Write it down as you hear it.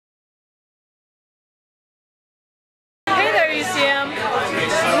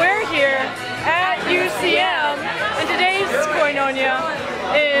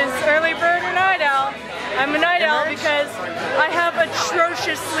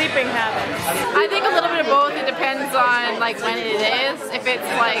atrocious sleeping habits? I think a little bit of both. It depends on like when it is. If it's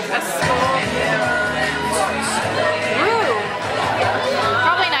like a school,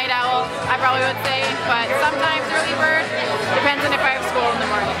 probably night owl. I probably would say, but sometimes early bird. Depends on if I have school in the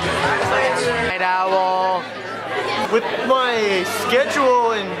morning. So, yeah. Night owl. With my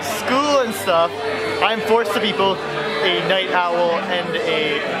schedule and school and stuff, I'm forced to be both a night owl and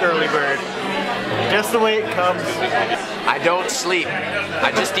a early bird. Just the way it comes. I don't sleep.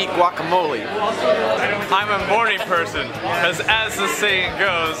 I just eat guacamole. I'm a morning person, because as the saying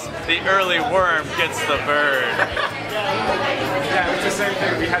goes, the early worm gets the bird. Yeah, it's the same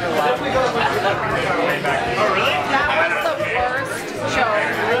thing. We had a lot way back. Oh, really? That was the worst show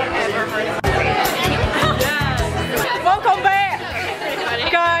I've ever heard. Welcome back,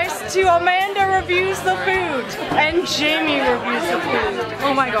 guys, to Amanda Reviews the Food and Jamie Reviews the Food.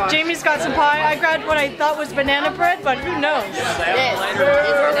 Oh my god. Jamie's got some pie. I grabbed what I thought was banana bread, but who knows? Yes, it's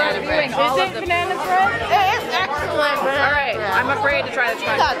banana bread. Is it banana bread? It's excellent. Alright, I'm afraid to try this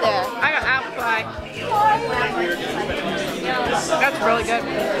pie. Got there. I got apple pie. That's really good.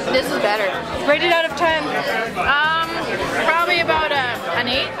 This is better. Rated out of 10. Probably about an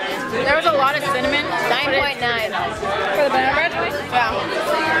 8. There was a lot of cinnamon. 9.9. For the banana bread? Yeah.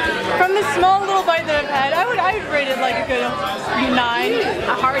 From the small little bite that I've had, I would rate it like a good 9.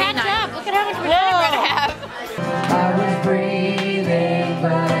 A hearty 9. Look at how much banana bread I have. I was breathing,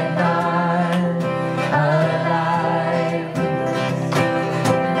 but